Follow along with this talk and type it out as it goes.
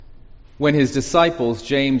When his disciples,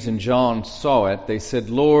 James and John, saw it, they said,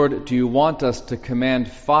 "Lord, do you want us to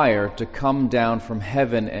command fire to come down from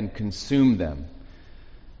heaven and consume them?"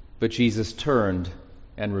 But Jesus turned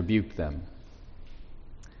and rebuked them.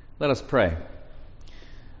 Let us pray.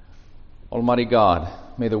 Almighty God,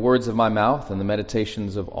 may the words of my mouth and the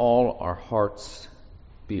meditations of all our hearts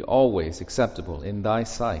be always acceptable in thy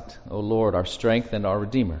sight, O Lord, our strength and our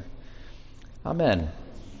Redeemer. Amen.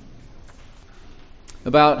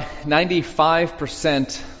 About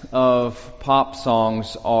 95% of pop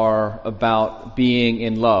songs are about being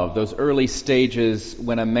in love, those early stages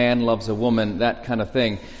when a man loves a woman, that kind of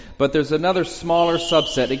thing. But there's another smaller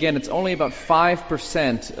subset. Again, it's only about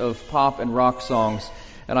 5% of pop and rock songs.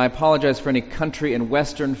 And I apologize for any country and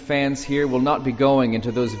western fans here. We'll not be going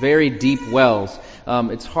into those very deep wells.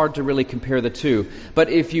 It's hard to really compare the two. But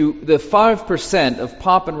the 5% of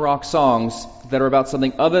pop and rock songs that are about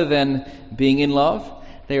something other than being in love,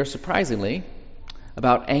 they are surprisingly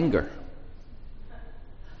about anger.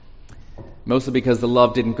 Mostly because the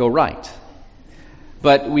love didn't go right.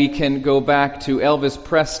 But we can go back to Elvis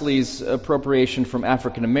Presley's appropriation from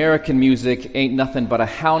African American music, Ain't Nothing But a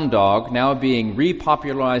Hound Dog, now being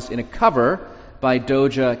repopularized in a cover by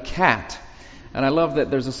Doja Cat. And I love that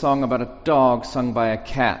there's a song about a dog sung by a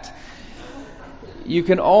cat. You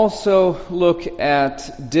can also look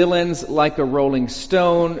at Dylan's Like a Rolling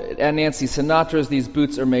Stone, and Nancy Sinatra's These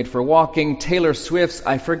Boots Are Made for Walking, Taylor Swift's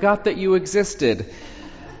I Forgot That You Existed,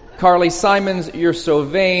 Carly Simon's You're So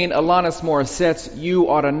Vain, Alanis Morissette's You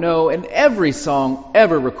Ought to Know, and every song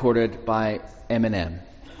ever recorded by Eminem.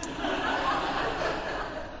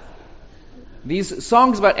 These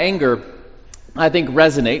songs about anger, I think,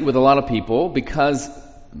 resonate with a lot of people because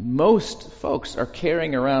most folks are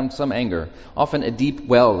carrying around some anger, often a deep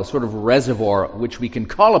well, a sort of reservoir which we can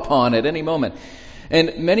call upon at any moment.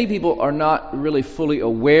 And many people are not really fully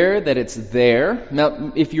aware that it's there.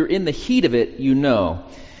 Now, if you're in the heat of it, you know.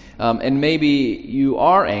 And maybe you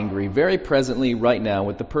are angry very presently right now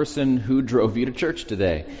with the person who drove you to church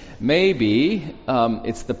today. Maybe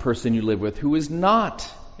it's the person you live with who is not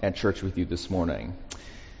at church with you this morning.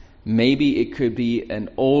 Maybe it could be an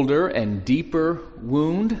older and deeper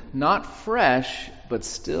wound, not fresh, but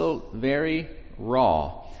still very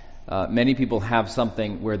raw. Many people have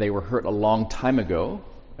something where they were hurt a long time ago,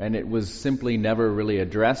 and it was simply never really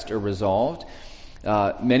addressed or resolved.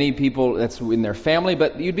 Many people, that's in their family,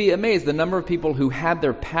 but you'd be amazed the number of people who had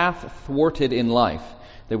their path thwarted in life.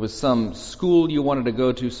 There was some school you wanted to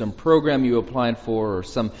go to, some program you applied for, or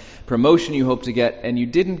some promotion you hoped to get, and you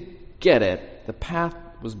didn't get it. The path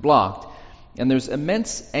was blocked. And there's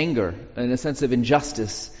immense anger and a sense of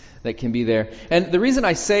injustice that can be there. And the reason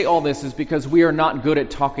I say all this is because we are not good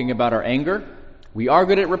at talking about our anger. We are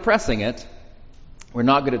good at repressing it. We're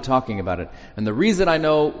not good at talking about it. And the reason I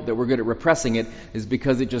know that we're good at repressing it is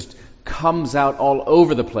because it just comes out all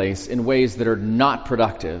over the place in ways that are not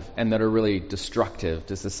productive and that are really destructive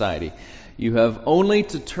to society. You have only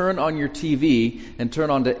to turn on your TV and turn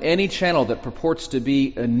on to any channel that purports to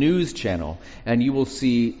be a news channel, and you will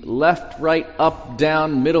see left, right, up,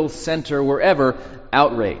 down, middle, center, wherever,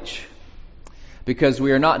 outrage. Because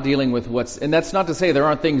we are not dealing with and that's not to say there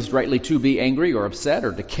aren't things rightly to be angry or upset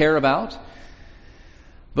or to care about,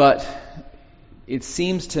 but it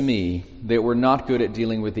seems to me that we're not good at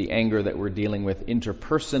dealing with the anger that we're dealing with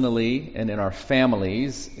interpersonally and in our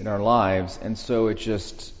families, in our lives, and so it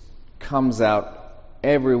just comes out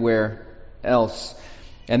everywhere else.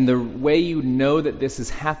 And the way you know that this is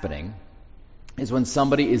happening is when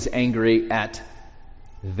somebody is angry at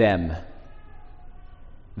them.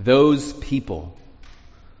 Those people.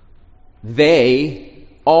 They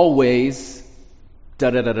always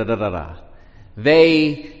da-da-da-da-da-da.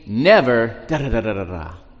 They never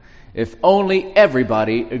da-da-da-da-da-da. If only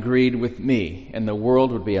everybody agreed with me, and the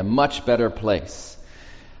world would be a much better place.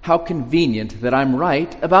 How convenient that I'm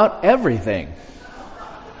right about everything.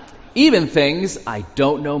 Even things I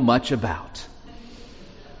don't know much about.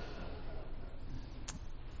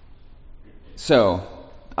 So,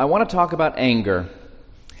 I want to talk about anger.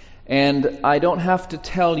 And I don't have to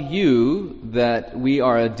tell you that we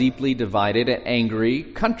are a deeply divided and angry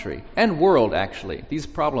country, and world, actually. These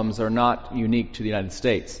problems are not unique to the United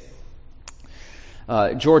States.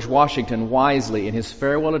 George Washington wisely, in his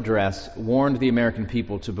farewell address, warned the American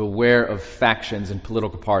people to beware of factions and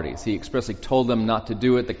political parties. He expressly told them not to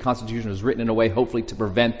do it. The Constitution was written in a way, hopefully, to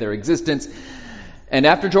prevent their existence. And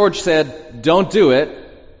after George said, don't do it,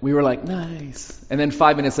 we were like, nice. And then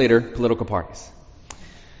 5 minutes later, political parties.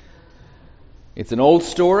 It's an old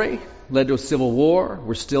story, led to a civil war.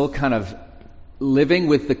 We're still kind of living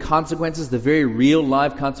with the consequences, the very real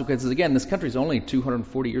live consequences. Again, this country's only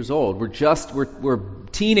 240 years old. We're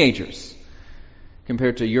teenagers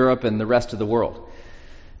compared to Europe and the rest of the world.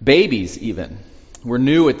 Babies, even. We're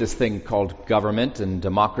new at this thing called government and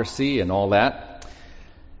democracy and all that.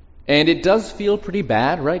 And it does feel pretty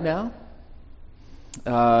bad right now.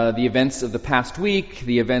 The events of the past week,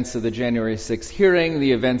 the events of the January 6th hearing,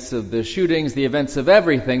 the events of the shootings, the events of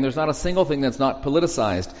everything. There's not a single thing that's not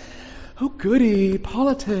politicized. Oh, goody,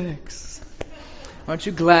 politics. Aren't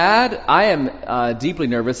you glad? I am deeply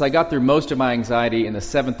nervous. I got through most of my anxiety in the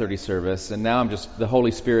 7:30 service, and now the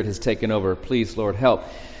Holy Spirit has taken over. Please, Lord, help.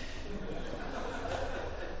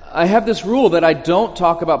 I have this rule that I don't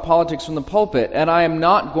talk about politics from the pulpit, and I am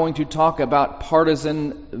not going to talk about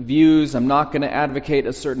partisan views. I'm not going to advocate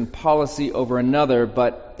a certain policy over another,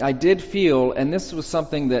 but I did feel, and this was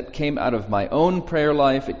something that came out of my own prayer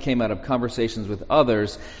life, it came out of conversations with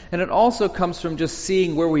others, and it also comes from just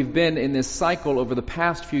seeing where we've been in this cycle over the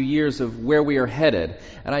past few years of where we are headed.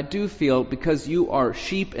 And I do feel, because you are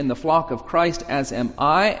sheep in the flock of Christ, as am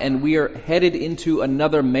I, and we are headed into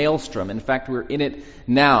another maelstrom. In fact, we're in it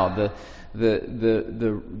now.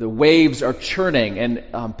 The waves are churning,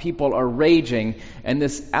 and people are raging, and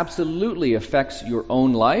this absolutely affects your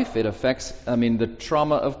own life. It affects, the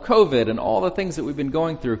trauma of COVID and all the things that we've been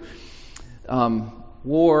going through.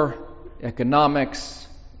 War, economics,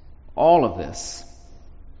 all of this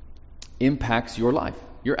impacts your life,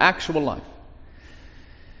 your actual life.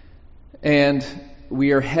 And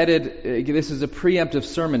we are headed, this is a preemptive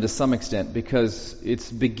sermon to some extent, because it's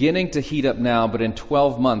beginning to heat up now, but in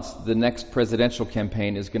 12 months, the next presidential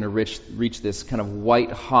campaign is going to reach this kind of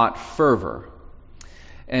white-hot fervor.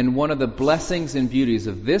 And one of the blessings and beauties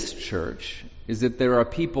of this church is that there are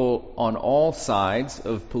people on all sides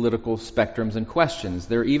of political spectrums and questions.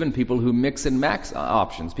 There are even people who mix and match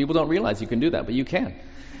options. People don't realize you can do that, but you can.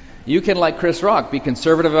 You can, like Chris Rock, be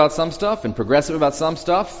conservative about some stuff and progressive about some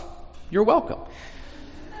stuff. You're welcome.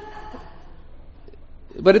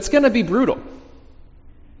 But it's going to be brutal.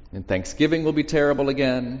 And Thanksgiving will be terrible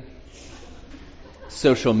again.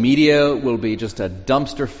 Social media will be just a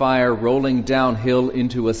dumpster fire rolling downhill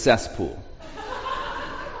into a cesspool.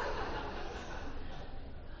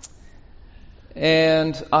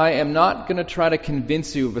 And I am not going to try to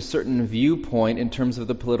convince you of a certain viewpoint in terms of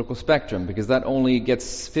the political spectrum, because that only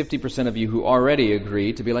gets 50% of you who already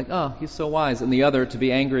agree to be like, oh, he's so wise, and the other to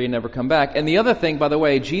be angry and never come back. And the other thing, by the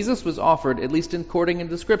way, Jesus was offered, at least according to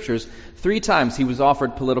the Scriptures, 3 times he was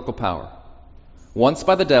offered political power. Once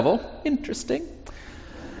by the devil. Interesting.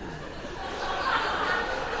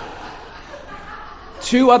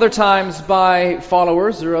 2 other times by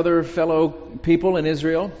followers or other fellow people in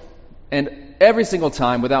Israel. And every single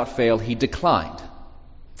time, without fail, he declined.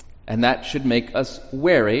 And that should make us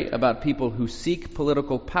wary about people who seek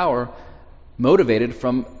political power motivated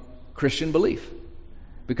from Christian belief.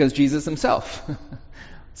 Because Jesus himself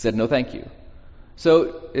said, no thank you.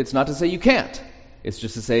 So it's not to say you can't. It's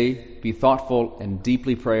just to say, be thoughtful and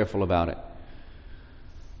deeply prayerful about it.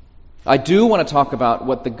 I do want to talk about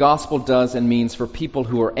what the gospel does and means for people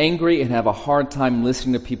who are angry and have a hard time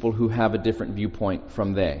listening to people who have a different viewpoint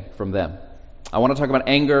from them. I want to talk about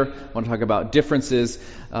anger. I want to talk about differences.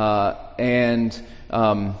 And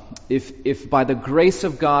if by the grace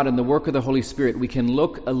of God and the work of the Holy Spirit we can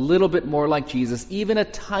look a little bit more like Jesus, even a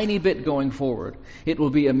tiny bit going forward, it will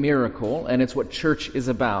be a miracle, and it's what church is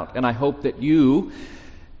about. And I hope that you,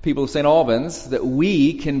 people of St. Albans, that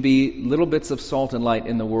we can be little bits of salt and light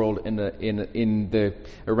in the world,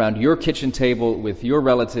 around your kitchen table, with your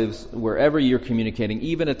relatives, wherever you're communicating,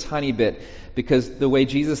 even a tiny bit, because the way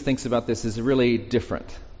Jesus thinks about this is really different.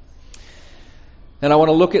 And I want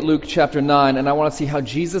to look at Luke chapter 9, and I want to see how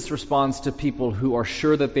Jesus responds to people who are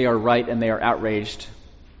sure that they are right and they are outraged.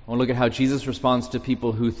 I want to look at how Jesus responds to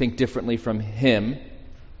people who think differently from him.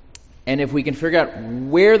 And if we can figure out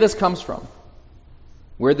where this comes from,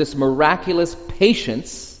 where this miraculous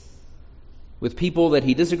patience with people that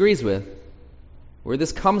he disagrees with, where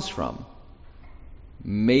this comes from,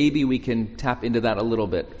 maybe we can tap into that a little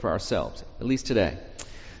bit for ourselves, at least today.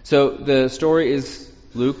 So the story is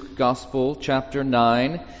Luke Gospel chapter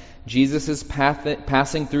 9. Jesus is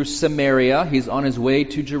passing through Samaria. He's on his way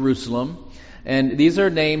to Jerusalem. And these are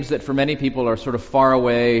names that for many people are sort of far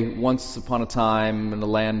away, once upon a time in a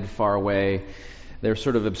land far away. They're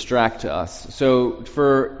sort of abstract to us. So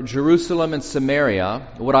for Jerusalem and Samaria,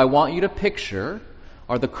 what I want you to picture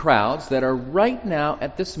are the crowds that are right now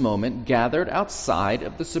at this moment gathered outside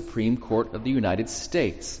of the Supreme Court of the United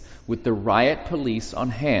States with the riot police on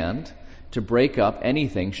hand to break up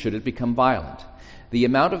anything should it become violent. The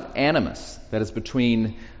amount of animus that is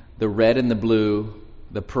between the red and the blue,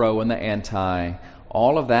 the pro and the anti,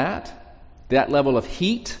 all of that level of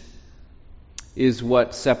heat is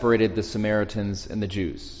what separated the Samaritans and the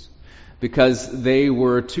Jews. Because they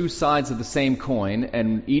were two sides of the same coin,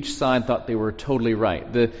 and each side thought they were totally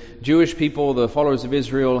right. The Jewish people, the followers of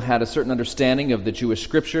Israel, had a certain understanding of the Jewish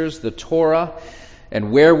scriptures, the Torah,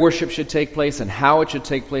 and where worship should take place, and how it should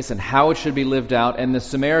take place, and how it should be lived out. And the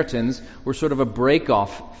Samaritans were sort of a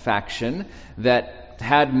break-off faction that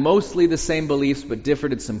had mostly the same beliefs, but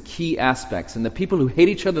differed in some key aspects. And the people who hate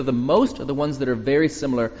each other the most are the ones that are very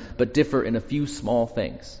similar, but differ in a few small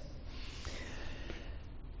things.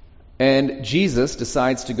 And Jesus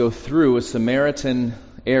decides to go through a Samaritan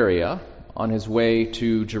area on his way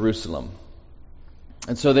to Jerusalem.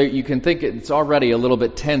 And so there, you can think it's already a little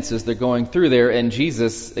bit tense as they're going through there. And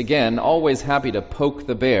Jesus, again, always happy to poke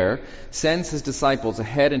the bear, sends his disciples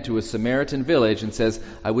ahead into a Samaritan village and says,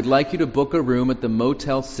 I would like you to book a room at the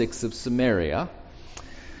Motel 6 of Samaria.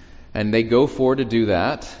 And they go forward to do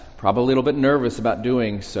that, probably a little bit nervous about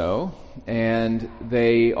doing so. And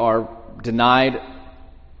they are denied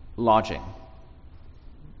lodging.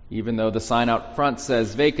 Even though the sign out front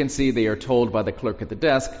says vacancy, they are told by the clerk at the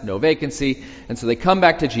desk, no vacancy. And so they come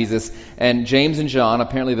back to Jesus, and James and John,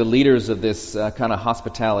 apparently the leaders of this kind of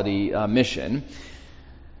hospitality mission,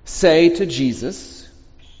 say to Jesus,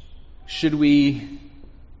 should we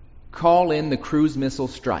call in the cruise missile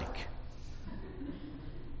strike?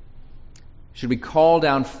 Should we call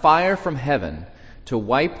down fire from heaven to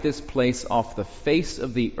wipe this place off the face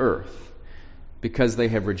of the earth because they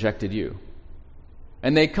have rejected you?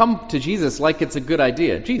 And they come to Jesus like it's a good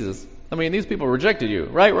idea. Jesus, I mean, these people rejected you,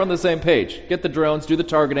 right? We're on the same page. Get the drones, do the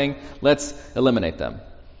targeting, let's eliminate them.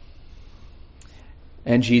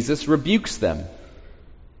 And Jesus rebukes them.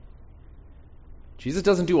 Jesus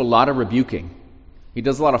doesn't do a lot of rebuking. He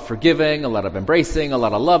does a lot of forgiving, a lot of embracing, a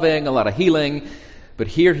lot of loving, a lot of healing. But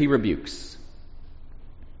here he rebukes.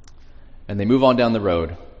 And they move on down the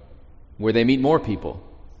road where they meet more people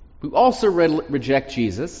who also reject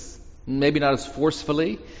Jesus. Maybe not as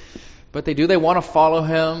forcefully, but they do. They want to follow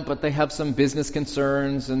him, but they have some business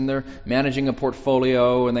concerns, and they're managing a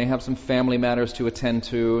portfolio, and they have some family matters to attend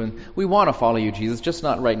to. And we want to follow you, Jesus, just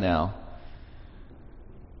not right now.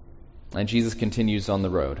 And Jesus continues on the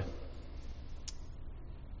road.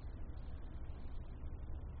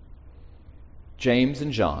 James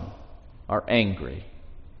and John are angry,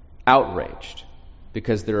 outraged,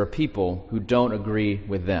 because there are people who don't agree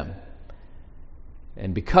with them.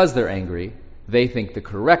 And because they're angry, they think the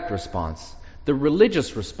correct response, the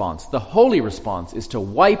religious response, the holy response, is to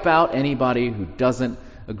wipe out anybody who doesn't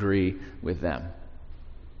agree with them.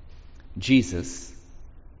 Jesus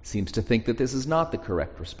seems to think that this is not the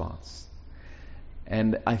correct response.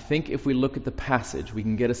 And I think if we look at the passage, we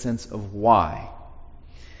can get a sense of why.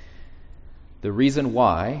 The reason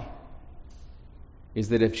why is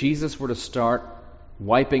that if Jesus were to start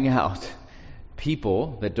wiping out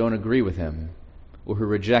people that don't agree with him, or who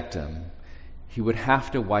reject him, he would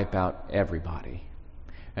have to wipe out everybody.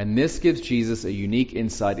 And this gives Jesus a unique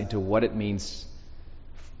insight into what it means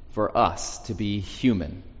for us to be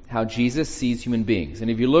human, how Jesus sees human beings.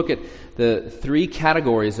 And if you look at the three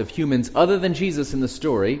categories of humans other than Jesus in the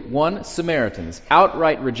story, one, Samaritans,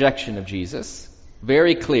 outright rejection of Jesus,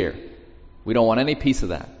 very clear. We don't want any piece of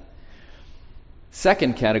that.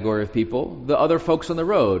 Second category of people, the other folks on the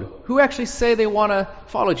road, who actually say they want to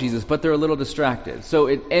follow Jesus, but they're a little distracted. So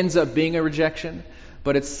it ends up being a rejection,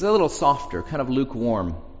 but it's a little softer, kind of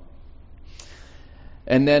lukewarm.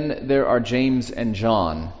 And then there are James and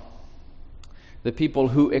John, the people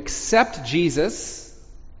who accept Jesus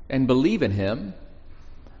and believe in him,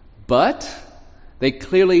 but they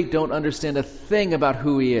clearly don't understand a thing about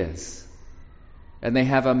who he is. And they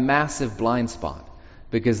have a massive blind spot,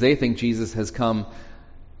 because they think Jesus has come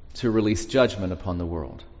to release judgment upon the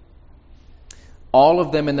world. All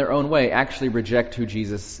of them in their own way actually reject who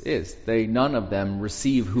Jesus is. None of them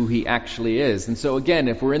receive who he actually is. And so again,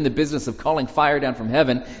 if we're in the business of calling fire down from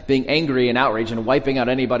heaven, being angry and outraged and wiping out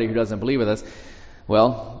anybody who doesn't believe with us,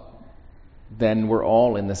 well, then we're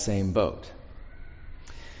all in the same boat.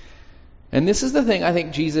 And this is the thing I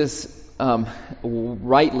think Jesus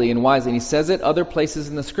rightly and wisely, and he says it other places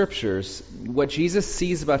in the scriptures, what Jesus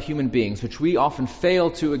sees about human beings, which we often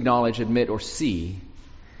fail to acknowledge, admit, or see,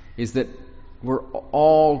 is that we're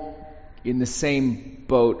all in the same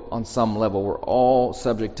boat on some level. We're all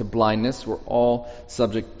subject to blindness. We're all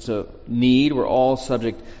subject to need. We're all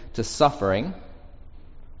subject to suffering.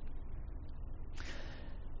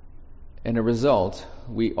 And a result,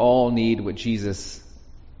 we all need what Jesus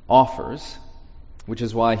offers, which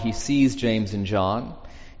is why he sees James and John.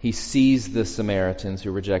 He sees the Samaritans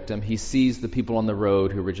who reject him. He sees the people on the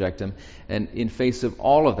road who reject him. And in face of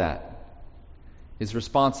all of that, his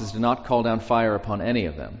response is to not call down fire upon any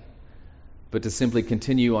of them, but to simply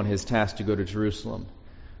continue on his task to go to Jerusalem,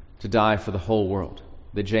 to die for the whole world.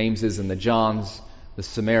 The Jameses and the Johns, the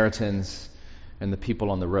Samaritans, and the people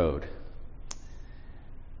on the road.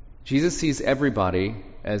 Jesus sees everybody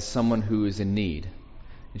as someone who is in need.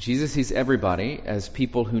 Jesus sees everybody as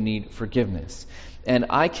people who need forgiveness. And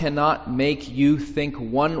I cannot make you think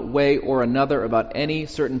one way or another about any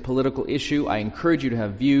certain political issue. I encourage you to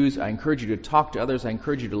have views. I encourage you to talk to others. I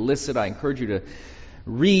encourage you to listen. I encourage you to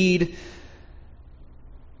read.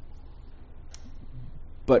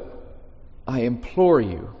 But I implore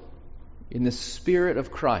you, in the Spirit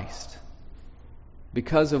of Christ,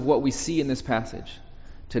 because of what we see in this passage,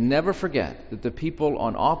 to never forget that the people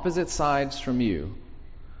on opposite sides from you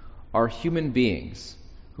are human beings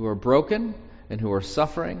who are broken and who are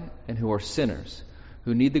suffering and who are sinners,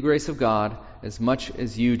 who need the grace of God as much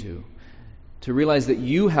as you do. To realize that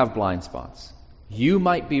you have blind spots. You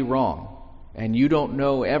might be wrong, and you don't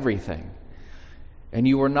know everything. And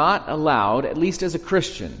you are not allowed, at least as a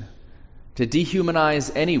Christian, to dehumanize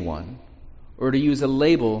anyone or to use a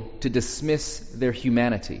label to dismiss their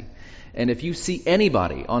humanity. And if you see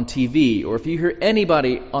anybody on TV, or if you hear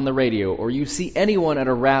anybody on the radio, or you see anyone at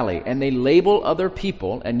a rally, and they label other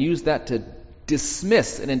people and use that to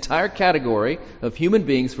dismiss an entire category of human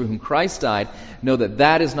beings for whom Christ died, know that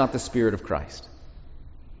that is not the Spirit of Christ.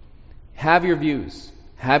 Have your views,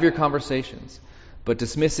 have your conversations, but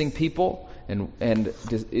dismissing people and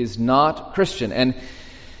is not Christian. And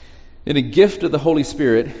in a gift of the Holy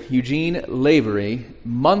Spirit, Eugene Lavery,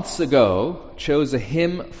 months ago, chose a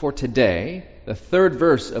hymn for today, the third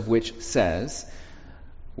verse of which says,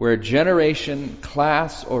 "Where generation,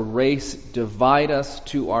 class, or race divide us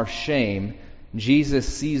to our shame, Jesus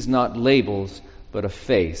sees not labels, but a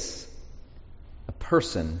face, a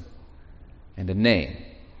person, and a name."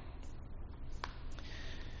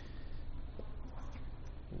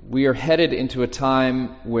 We are headed into a time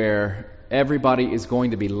where everybody is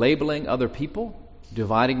going to be labeling other people,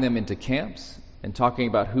 dividing them into camps, and talking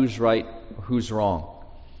about who's right, who's wrong.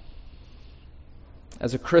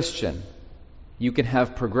 As a Christian, you can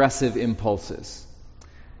have progressive impulses.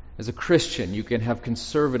 As a Christian, you can have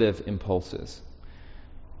conservative impulses.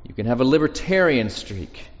 You can have a libertarian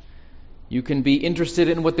streak. You can be interested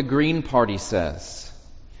in what the Green Party says.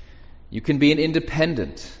 You can be an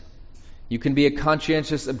independent. You can be a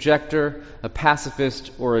conscientious objector, a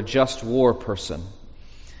pacifist, or a just war person.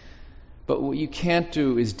 But what you can't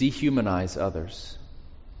do is dehumanize others.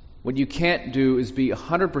 What you can't do is be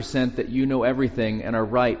 100% that you know everything and are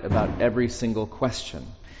right about every single question.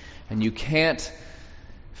 And you can't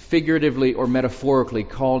figuratively or metaphorically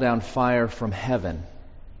call down fire from heaven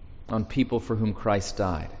on people for whom Christ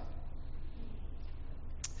died.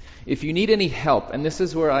 If you need any help, and this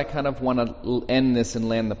is where I kind of want to end this and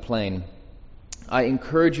land the plane, I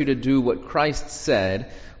encourage you to do what Christ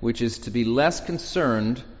said, which is to be less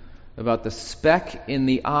concerned about the speck in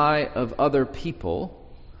the eye of other people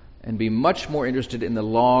and be much more interested in the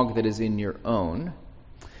log that is in your own,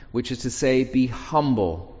 which is to say, be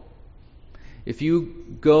humble. If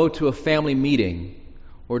you go to a family meeting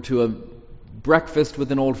or to a breakfast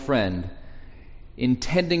with an old friend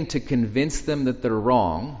intending to convince them that they're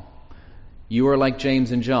wrong, you are like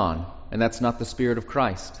James and John, and that's not the Spirit of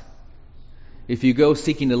Christ. If you go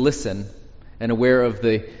seeking to listen and aware of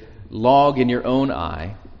the log in your own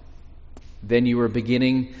eye, then you are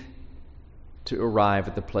beginning to arrive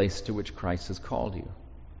at the place to which Christ has called you.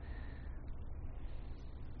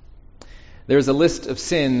 There's a list of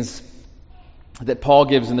sins that Paul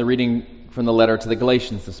gives in the reading from the letter to the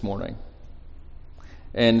Galatians this morning.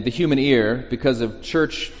 And the human ear, because of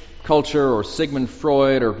church culture or Sigmund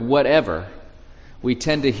Freud or whatever, we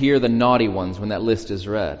tend to hear the naughty ones when that list is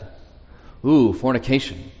read. Ooh,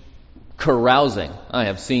 fornication. Carousing. I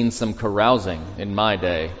have seen some carousing in my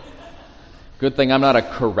day. Good thing I'm not a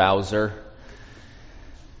carouser.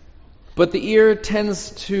 But the ear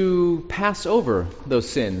tends to pass over those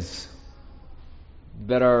sins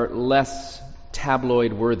that are less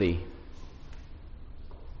tabloid worthy.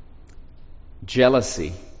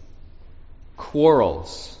 Jealousy,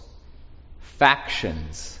 quarrels,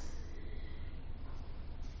 factions.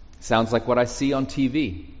 Sounds like what I see on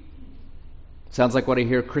TV. Sounds like what I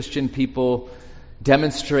hear Christian people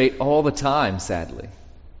demonstrate all the time, sadly.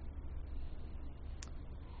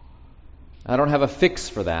 I don't have a fix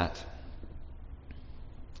for that,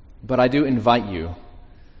 but I do invite you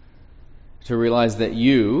to realize that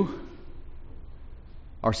you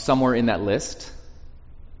are somewhere in that list,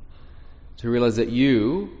 to realize that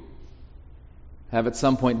you have at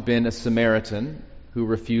some point been a Samaritan who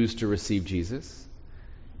refused to receive Jesus.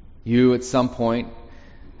 You at some point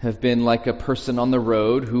have been like a person on the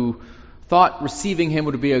road who thought receiving him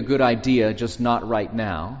would be a good idea, just not right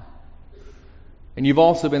now. And you've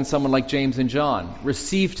also been someone like James and John,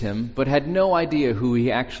 received him, but had no idea who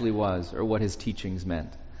he actually was or what his teachings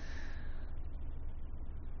meant.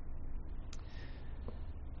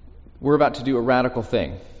 We're about to do a radical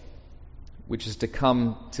thing, which is to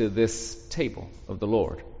come to this table of the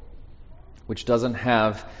Lord, which doesn't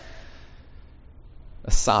have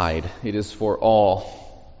a side. It is for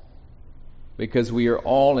all, because we are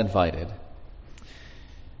all invited.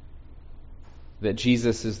 That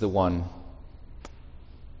Jesus is the one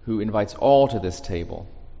who invites all to this table.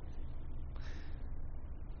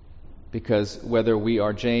 Because whether we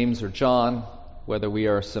are James or John, whether we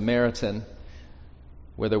are a Samaritan,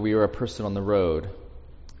 whether we are a person on the road,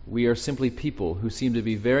 we are simply people who seem to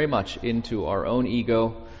be very much into our own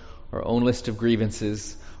ego, our own list of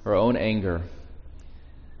grievances, our own anger.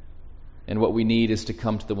 And what we need is to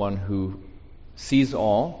come to the one who sees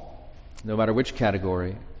all, no matter which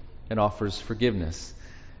category, and offers forgiveness,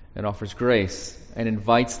 and offers grace, and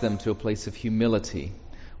invites them to a place of humility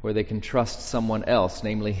where they can trust someone else,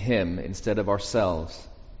 namely Him, instead of ourselves.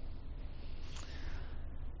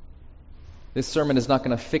 This sermon is not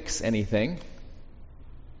going to fix anything,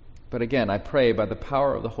 but again, I pray by the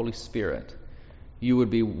power of the Holy Spirit, you would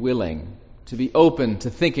be willing to be open to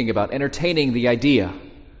thinking about, entertaining the idea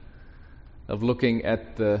of looking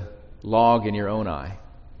at the log in your own eye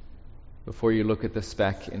before you look at the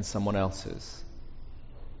speck in someone else's.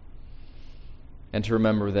 And to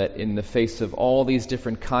remember that in the face of all these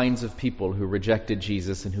different kinds of people who rejected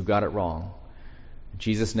Jesus and who got it wrong,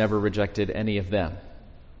 Jesus never rejected any of them,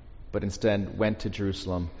 but instead went to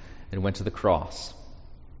Jerusalem and went to the cross,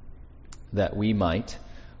 that we might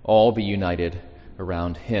all be united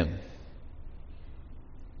around Him.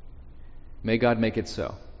 May God make it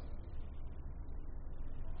so.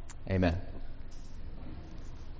 Amen.